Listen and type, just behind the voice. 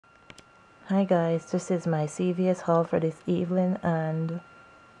Hi guys, this is my CVS haul for this evening, and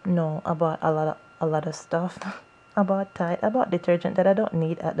no, I bought a lot of stuff. I bought detergent that I don't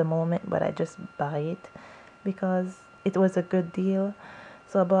need at the moment, but I just buy it because it was a good deal.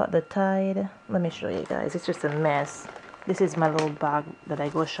 So I bought the Tide. Let me show you guys. It's just a mess. This is my little bag that I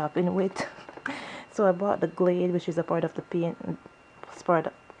go shopping with. So I bought the Glade, which is a part of the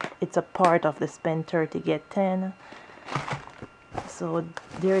it's a part of the spend 30 get 10. So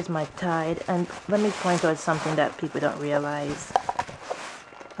there's my Tide, and let me point out something that people don't realize.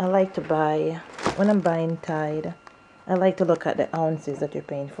 I like to buy, when I'm buying Tide, I like to look at the ounces that you're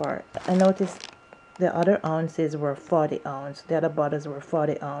paying for. I noticed the other ounces were 40 ounce, the other bottles were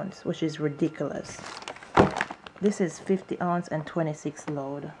 40 ounce, which is ridiculous. This is 50 ounce and 26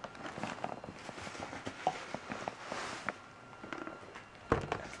 load.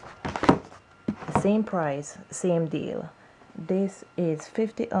 Same price, same deal. This is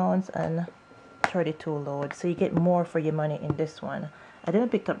 50 ounce and 32 load, so you get more for your money in this one. I didn't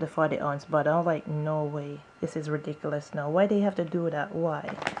pick up the 40 ounce, but I'm like, no way, this is ridiculous now. Why do you have to do that?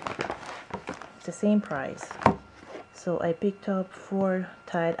 Why? It's the same price. So I picked up 4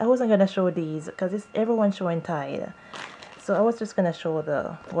 Tide. I wasn't gonna show these because everyone's showing Tide, so I was just gonna show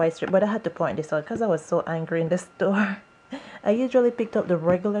the white strip, but I had to point this out because I was so angry in the store. I usually picked up the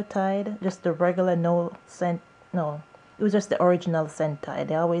regular Tide, just the regular no scent. No, it was just the original scent Tide.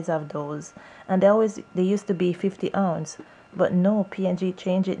 They always have those, and they used to be 50 ounce, but no, P&G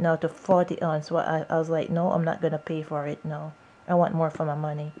changed it now to 40 ounce. So I was like, no, I'm not gonna pay for it. No, I want more for my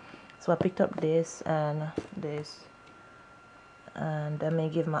money. So I picked up this and this, and I may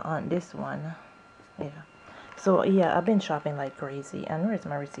give my aunt this one. Yeah. So yeah, I've been shopping like crazy. And where's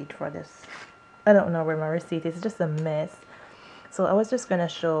my receipt for this? I don't know where my receipt is. It's just a mess. So I was just gonna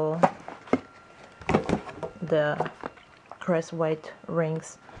show the Crest white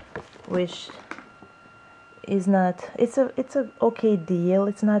rings, which is not, it's a okay deal.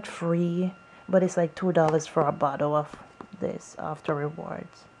 It's not free, but it's like $2 for a bottle of this after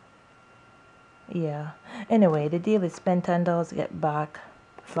rewards. Yeah, anyway, the deal is spend $10, get back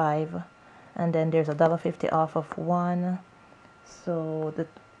 5, and then there's $1.50 off of one. So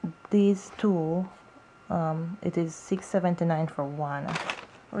these two, it is $6.79 for one.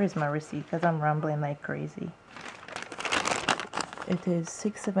 Where is my receipt? Because I'm rambling like crazy. It is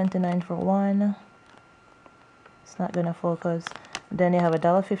 $6.79 for one. It's not gonna focus. Then you have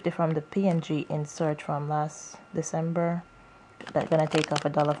 $1.50 from the P&G insert from last December. That's gonna take off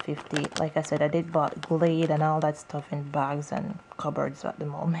 $1.50. Like I said, I did bought Glade and all that stuff in bags and cupboards at the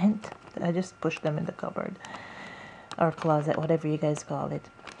moment. I just pushed them in the cupboard or closet, whatever you guys call it.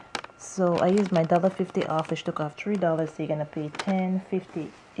 So I used my $1.50 off, which took off $3. So you're gonna pay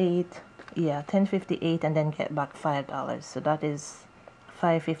 $10.58. Yeah, $10.58, and then get back $5. So that is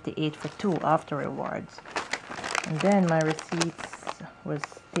 $5.58 for 2 after rewards. And then my receipts was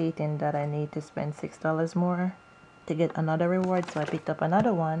stating that I need to spend $6 more to get another reward. So I picked up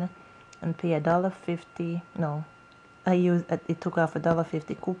another one and pay $1.50. No, it took off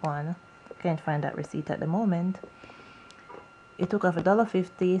 $1.50 coupon. Can't find that receipt at the moment. It took off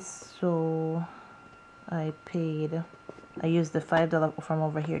 $1.50, so I used the $5 from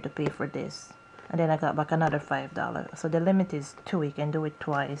over here to pay for this, and then I got back another $5. So the limit is 2. You can do it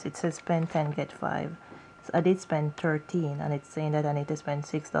twice. It says spend 10 get 5. So I did spend 13, and it's saying that I need to spend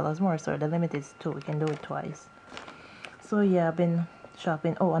 $6 more, so the limit is 2. We can do it twice. So yeah, I've been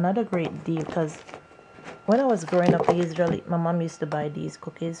shopping. Oh, another great deal, because when I was growing up, my mom used to buy these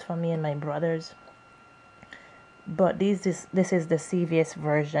cookies for me and my brothers. But this is the CVS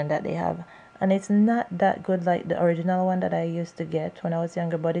version that they have, and it's not that good like the original one that I used to get when I was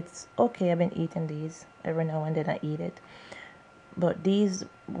younger, but it's okay. I've been eating these every now and then. I eat it. But these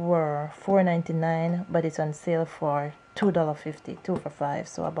were $4.99, but it's on sale for $2.50, 2 for 5.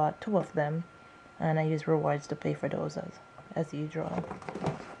 So I bought 2 of them, and I use rewards to pay for those as usual.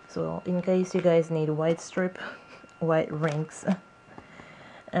 So in case you guys need white strip, white rings,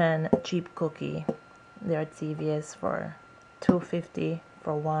 and cheap cookie, they're at CVS for $2.50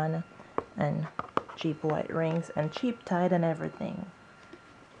 for one, and cheap white rings and cheap Tide and everything.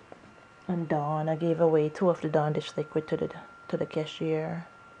 And Dawn, I gave away 2 of the Dawn dish liquid to the cashier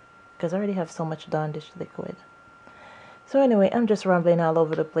because I already have so much Dawn dish liquid. So anyway, I'm just rambling all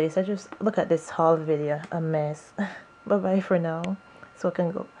over the place. I just look at this haul video, a mess. Bye bye for now. So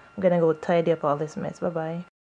I'm gonna go tidy up all this mess. Bye bye.